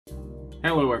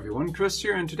Hello everyone, Chris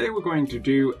here, and today we're going to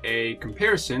do a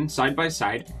comparison side by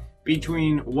side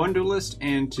between Wunderlist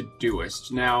and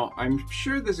Todoist. Now, I'm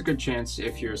sure there's a good chance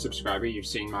if you're a subscriber you've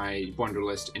seen my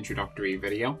Wunderlist introductory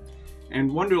video.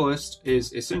 And Wunderlist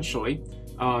is essentially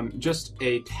just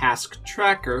a task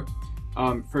tracker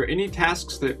for any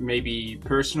tasks that may be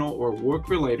personal or work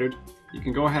related. You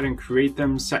can go ahead and create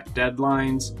them, set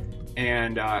deadlines,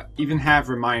 and even have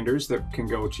reminders that can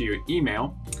go to your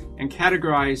email, and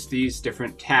categorize these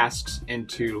different tasks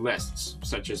into lists,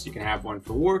 such as you can have one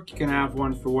for work, you can have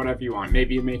one for whatever you want.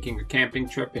 Maybe you're making a camping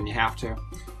trip and you have to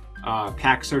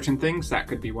pack certain things. That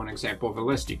could be one example of a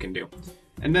list you can do.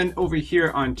 And then over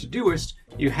here on Todoist,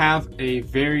 you have a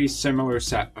very similar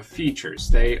set of features.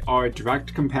 They are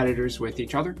direct competitors with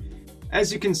each other.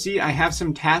 As you can see, I have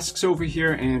some tasks over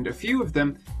here, and a few of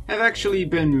them have actually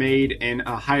been made in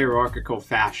a hierarchical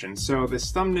fashion. So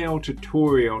this thumbnail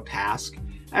tutorial task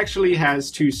actually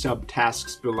has two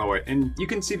subtasks below it, and you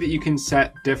can see that you can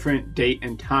set different date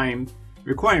and time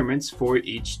requirements for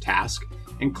each task,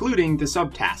 including the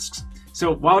subtasks.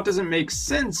 So while it doesn't make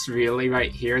sense really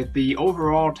right here, the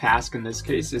overall task in this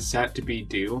case is set to be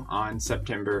due on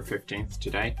September 15th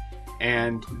today,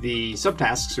 and the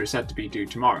subtasks are set to be due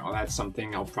tomorrow. That's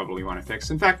something I'll probably want to fix.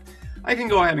 In fact, I can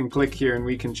go ahead and click here and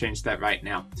we can change that right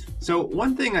now. So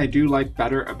one thing I do like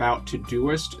better about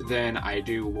Todoist than I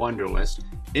do Wunderlist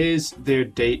is their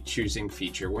date choosing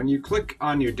feature. When you click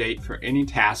on your date for any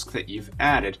task that you've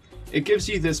added, it gives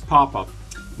you this pop-up.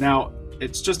 Now,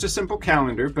 it's just a simple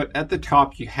calendar, but at the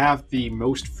top you have the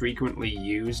most frequently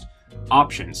used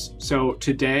options. So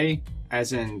today,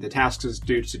 as in the task is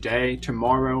due today,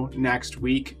 tomorrow, next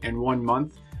week, and 1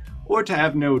 month, or to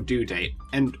have no due date.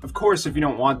 And of course, if you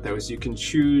don't want those, you can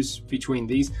choose between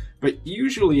these, but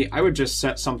usually I would just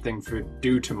set something for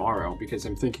due tomorrow because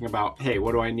I'm thinking about, hey,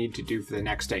 what do I need to do for the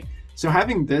next day? So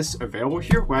having this available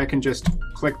here where I can just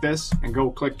click this and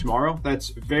go click tomorrow, that's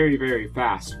very, very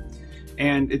fast.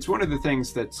 And it's one of the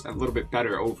things that's a little bit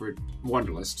better over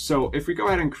Wunderlist. So if we go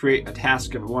ahead and create a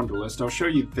task in Wunderlist, I'll show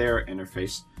you their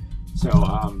interface. So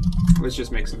let's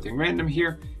just make something random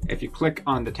here. If you click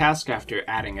on the task after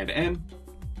adding it in,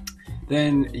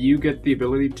 then you get the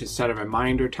ability to set a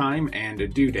reminder time and a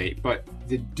due date. But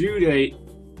the due date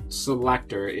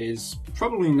selector is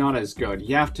probably not as good.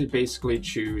 You have to basically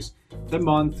choose the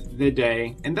month, the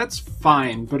day, and that's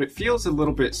fine, but it feels a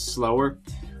little bit slower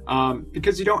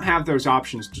because you don't have those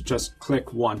options to just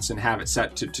click once and have it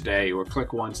set to today, or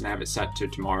click once and have it set to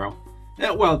tomorrow.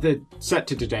 Well, the set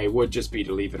to today would just be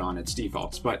to leave it on its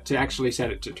defaults, but to actually set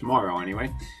it to tomorrow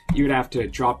anyway, you would have to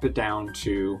drop it down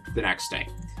to the next day.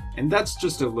 And that's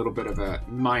just a little bit of a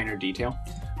minor detail.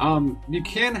 You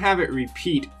can have it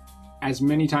repeat as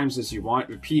many times as you want,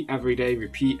 repeat every day,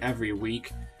 repeat every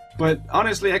week. But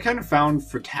honestly, I kind of found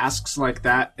for tasks like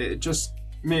that, it just,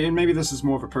 and maybe this is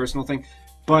more of a personal thing,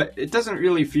 but it doesn't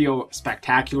really feel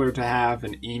spectacular to have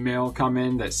an email come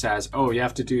in that says, oh, you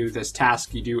have to do this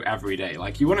task you do every day.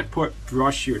 Like, you wouldn't put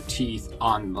brush your teeth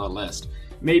on the list.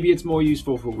 Maybe it's more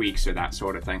useful for weeks or that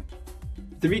sort of thing.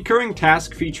 The recurring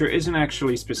task feature isn't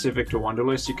actually specific to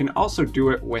Wunderlist. You can also do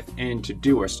it within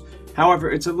Todoist.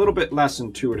 However, it's a little bit less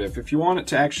intuitive. If you want it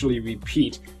to actually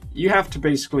repeat, you have to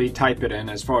basically type it in,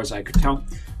 as far as I could tell.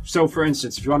 So for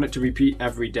instance, if you want it to repeat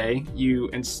every day, you,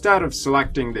 instead of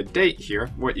selecting the date here,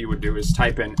 what you would do is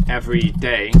type in every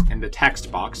day in the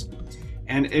text box.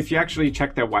 And if you actually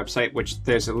check their website, which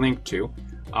there's a link to,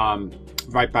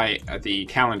 right by the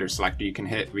calendar selector, you can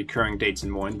hit recurring dates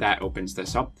and more, and that opens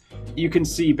this up. You can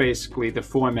see basically the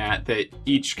format that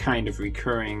each kind of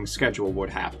recurring schedule would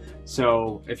have.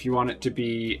 So if you want it to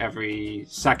be every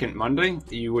second Monday,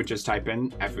 you would just type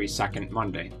in every second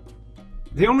Monday.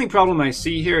 The only problem I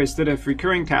see here is that if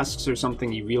recurring tasks are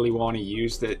something you really want to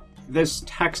use, that this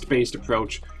text-based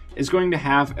approach is going to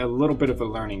have a little bit of a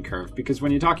learning curve, because when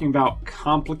you're talking about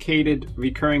complicated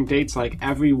recurring dates like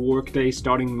every workday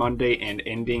starting Monday and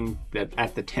ending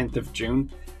at the 10th of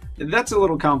June, that's a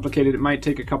little complicated. It might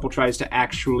take a couple tries to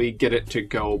actually get it to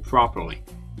go properly.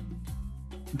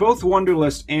 Both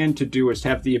Wunderlist and Todoist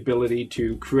have the ability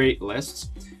to create lists.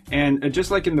 And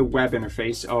just like in the web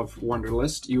interface of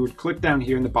Wunderlist, you would click down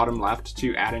here in the bottom left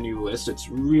to add a new list. It's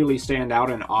really stand out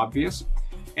and obvious.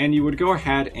 And you would go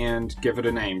ahead and give it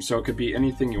a name. So it could be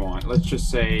anything you want. Let's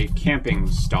just say camping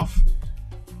stuff.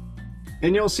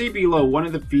 And you'll see below, one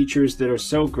of the features that are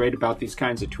so great about these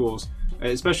kinds of tools,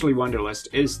 especially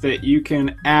Wunderlist, is that you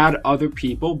can add other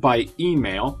people by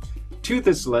email to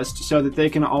this list so that they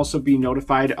can also be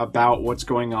notified about what's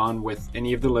going on with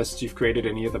any of the lists you've created,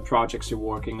 any of the projects you're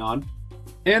working on,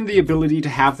 and the ability to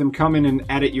have them come in and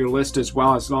edit your list as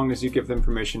well, as long as you give them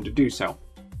permission to do so.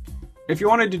 If you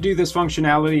wanted to do this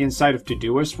functionality inside of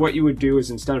Todoist, what you would do is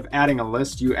instead of adding a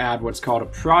list, you add what's called a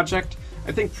project.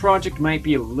 I think project might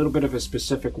be a little bit of a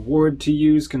specific word to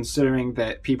use, considering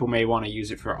that people may want to use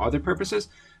it for other purposes,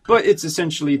 but it's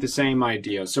essentially the same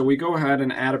idea. So we go ahead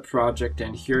and add a project,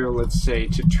 and here let's say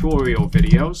tutorial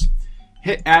videos.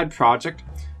 Hit add project,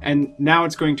 and now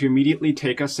it's going to immediately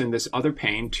take us in this other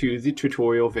pane to the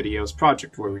tutorial videos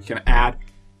project, where we can add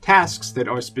tasks that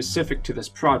are specific to this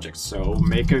project. So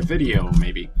make a video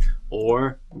maybe,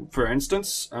 or for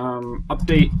instance,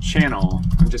 update channel.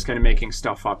 I'm just kind of making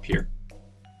stuff up here.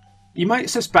 You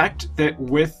might suspect that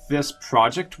with this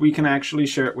project we can actually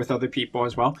share it with other people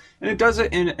as well, and it does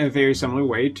it in a very similar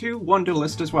way to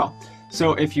Wunderlist as well.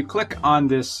 So if you click on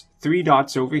this three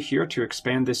dots over here to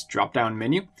expand this drop down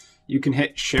menu, you can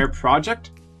hit share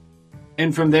project.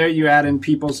 And from there, you add in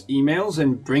people's emails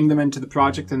and bring them into the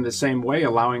project in the same way,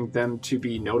 allowing them to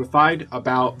be notified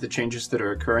about the changes that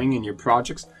are occurring in your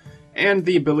projects and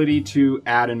the ability to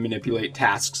add and manipulate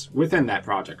tasks within that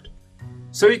project.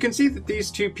 So you can see that these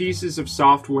two pieces of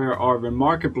software are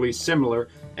remarkably similar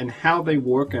in how they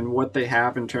work and what they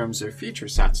have in terms of feature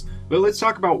sets. But let's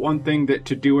talk about one thing that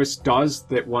Todoist does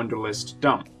that Wunderlist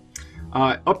don't.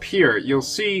 Up here, you'll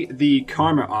see the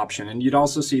Karma option, and you'd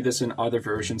also see this in other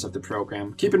versions of the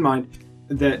program. Keep in mind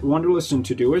that Wunderlist and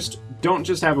Todoist don't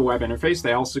just have a web interface,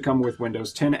 they also come with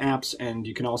Windows 10 apps, and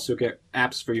you can also get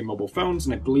apps for your mobile phones,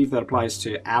 and I believe that applies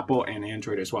to Apple and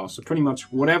Android as well. So pretty much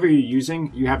whatever you're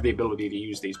using, you have the ability to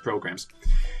use these programs.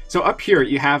 So up here,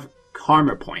 you have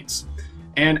Karma points,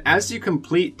 and as you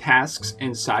complete tasks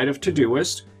inside of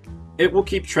Todoist, it will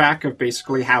keep track of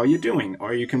basically how you're doing.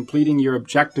 Are you completing your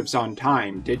objectives on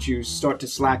time? Did you start to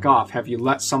slack off? Have you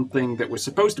let something that was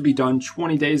supposed to be done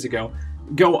 20 days ago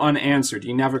go unanswered?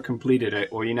 You never completed it,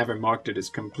 or you never marked it as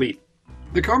complete.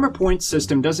 The Karma Points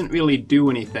system doesn't really do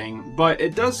anything, but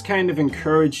it does kind of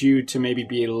encourage you to maybe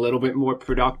be a little bit more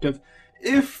productive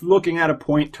if looking at a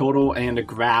point total and a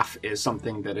graph is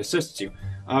something that assists you.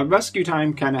 Rescue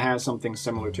Time kind of has something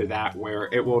similar to that, where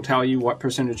it will tell you what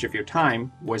percentage of your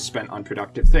time was spent on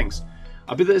productive things.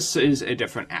 But this is a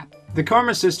different app. The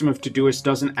Karma system of Todoist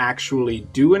doesn't actually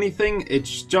do anything,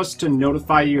 it's just to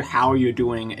notify you how you're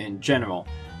doing in general.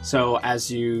 So as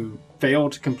you fail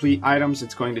to complete items,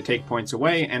 it's going to take points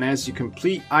away, and as you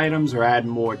complete items or add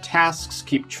more tasks,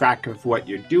 keep track of what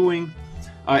you're doing,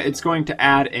 it's going to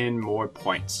add in more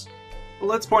points.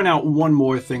 Let's point out one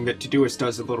more thing that Todoist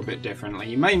does a little bit differently.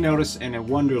 You might notice in a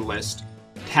Wunderlist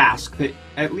task that,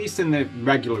 at least in the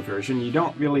regular version, you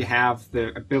don't really have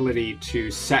the ability to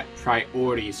set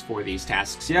priorities for these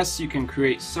tasks. Yes, you can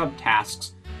create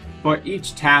subtasks, but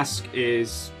each task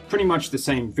is pretty much the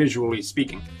same visually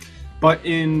speaking. But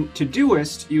in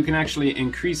Todoist, you can actually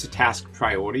increase a task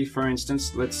priority. For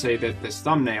instance, let's say that this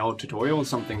thumbnail tutorial is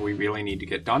something we really need to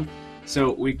get done.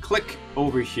 So we click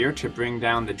over here to bring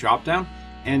down the drop down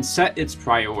and set its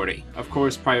priority. Of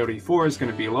course, priority 4 is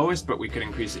going to be lowest, but we could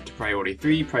increase it to priority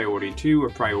 3, priority 2, or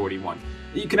priority 1.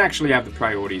 You can actually have the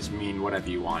priorities mean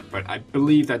whatever you want, but I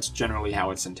believe that's generally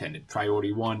how it's intended.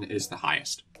 Priority 1 is the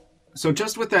highest. So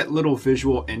just with that little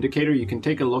visual indicator, you can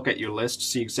take a look at your list,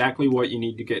 see exactly what you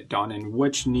need to get done and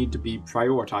which need to be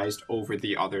prioritized over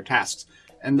the other tasks.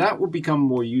 And that will become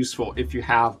more useful if you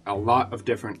have a lot of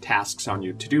different tasks on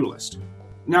your to-do list.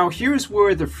 Now here's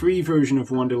where the free version of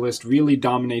Wunderlist really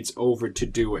dominates over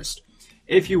Todoist.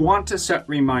 If you want to set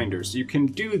reminders, you can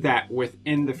do that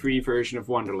within the free version of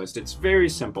Wunderlist. It's very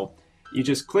simple. You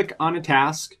just click on a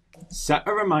task, set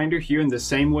a reminder here in the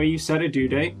same way you set a due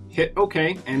date, hit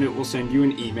OK, and it will send you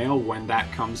an email when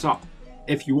that comes up.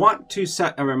 If you want to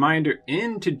set a reminder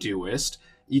in Todoist,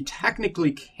 you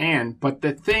technically can, but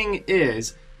the thing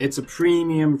is, it's a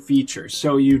premium feature,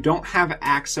 so you don't have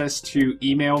access to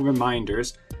email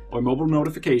reminders or mobile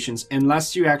notifications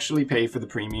unless you actually pay for the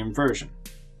premium version.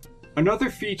 Another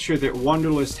feature that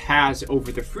Wunderlist has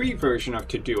over the free version of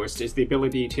Todoist is the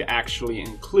ability to actually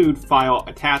include file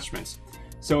attachments.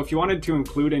 So if you wanted to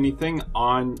include anything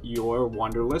on your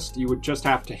Wunderlist, you would just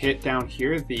have to hit down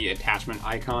here the attachment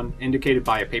icon indicated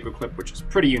by a paperclip, which is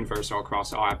pretty universal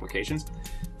across all applications.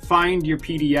 Find your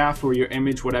PDF or your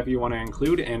image, whatever you want to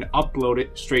include, and upload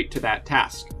it straight to that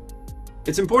task.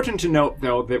 It's important to note,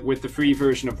 though, that with the free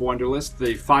version of Wunderlist,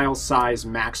 the file size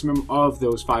maximum of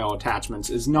those file attachments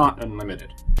is not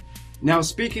unlimited. Now,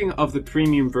 speaking of the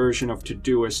premium version of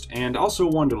Todoist and also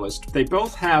Wunderlist, they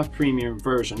both have premium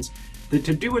versions. The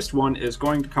Todoist one is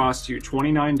going to cost you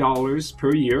 $29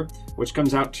 per year, which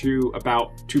comes out to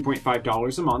about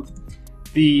 $2.5 a month.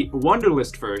 The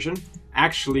Wunderlist version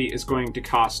actually is going to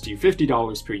cost you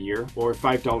 $50 per year, or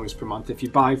 $5 per month if you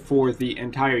buy for the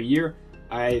entire year.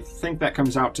 I think that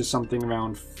comes out to something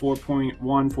around $4.1,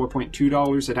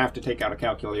 $4.2. I'd have to take out a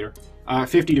calculator.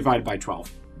 50 divided by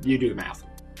 12. You do the math.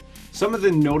 Some of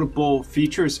the notable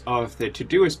features of the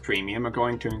Todoist Premium are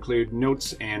going to include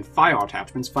notes and file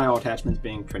attachments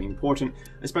being pretty important,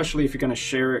 especially if you're going to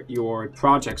share your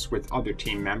projects with other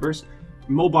team members.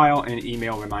 Mobile and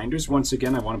email reminders. Once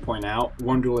again, I want to point out,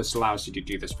 Wunderlist allows you to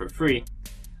do this for free.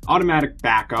 Automatic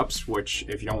backups, which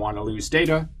if you don't want to lose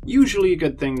data, usually a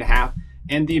good thing to have.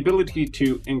 And the ability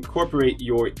to incorporate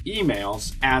your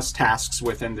emails as tasks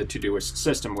within the Todoist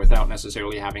system without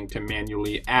necessarily having to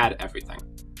manually add everything.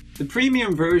 The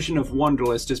premium version of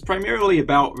Wunderlist is primarily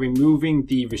about removing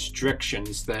the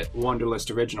restrictions that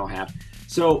Wunderlist Original had.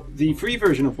 So the free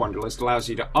version of Wunderlist allows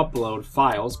you to upload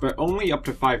files, but only up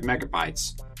to 5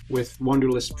 megabytes. With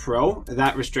Wunderlist Pro,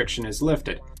 that restriction is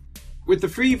lifted. With the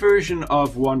free version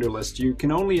of Wunderlist, you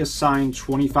can only assign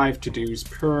 25 to-dos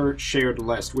per shared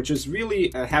list, which is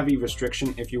really a heavy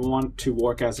restriction if you want to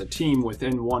work as a team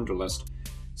within Wunderlist.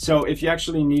 So if you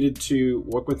actually needed to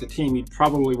work with a team, you'd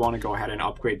probably want to go ahead and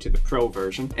upgrade to the Pro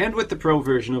version. And with the Pro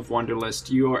version of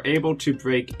Wunderlist, you are able to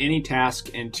break any task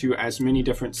into as many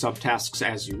different subtasks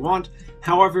as you want.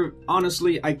 However,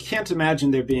 honestly, I can't imagine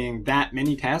there being that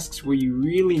many tasks where you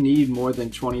really need more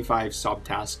than 25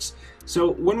 subtasks.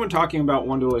 So when we're talking about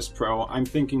Wunderlist Pro, I'm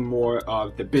thinking more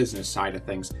of the business side of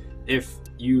things. If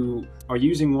you are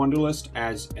using Wunderlist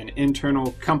as an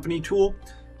internal company tool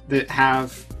that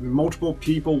have multiple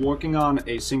people working on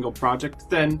a single project,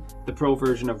 then the Pro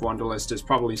version of Wunderlist is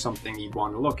probably something you'd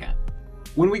want to look at.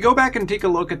 When we go back and take a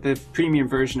look at the premium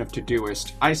version of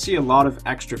Todoist, I see a lot of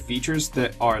extra features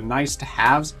that are nice to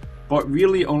haves, but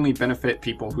really only benefit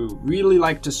people who really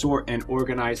like to sort and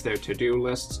organize their to-do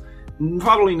lists.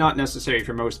 Probably not necessary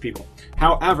for most people.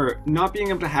 However, not being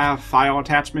able to have file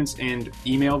attachments and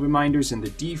email reminders in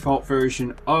the default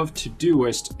version of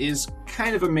Todoist is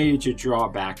kind of a major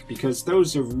drawback, because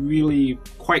those are really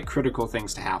quite critical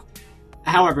things to have.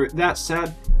 However, that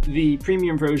said, the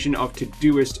premium version of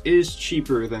Todoist is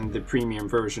cheaper than the premium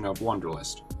version of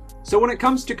Wunderlist. So when it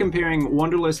comes to comparing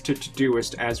Wunderlist to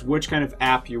Todoist as which kind of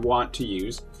app you want to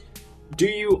use, do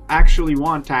you actually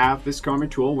want to have this karma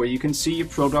tool where you can see your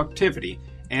productivity?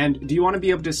 And do you want to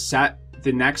be able to set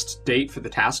the next date for the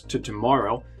task to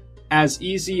tomorrow as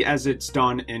easy as it's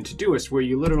done in Todoist, where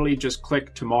you literally just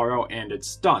click tomorrow and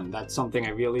it's done? That's something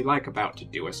I really like about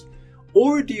Todoist.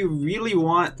 Or do you really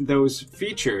want those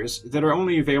features that are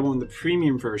only available in the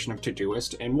premium version of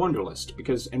Todoist and Wunderlist?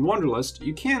 Because in Wunderlist,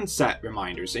 you can set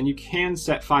reminders and you can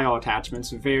set file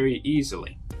attachments very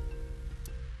easily.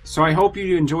 So I hope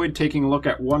you enjoyed taking a look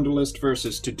at Wunderlist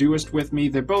versus Todoist with me.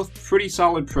 They're both pretty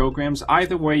solid programs.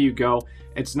 Either way you go,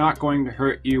 it's not going to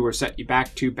hurt you or set you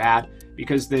back too bad,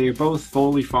 because they are both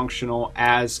fully functional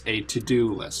as a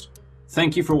to-do list.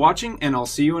 Thank you for watching, and I'll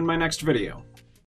see you in my next video.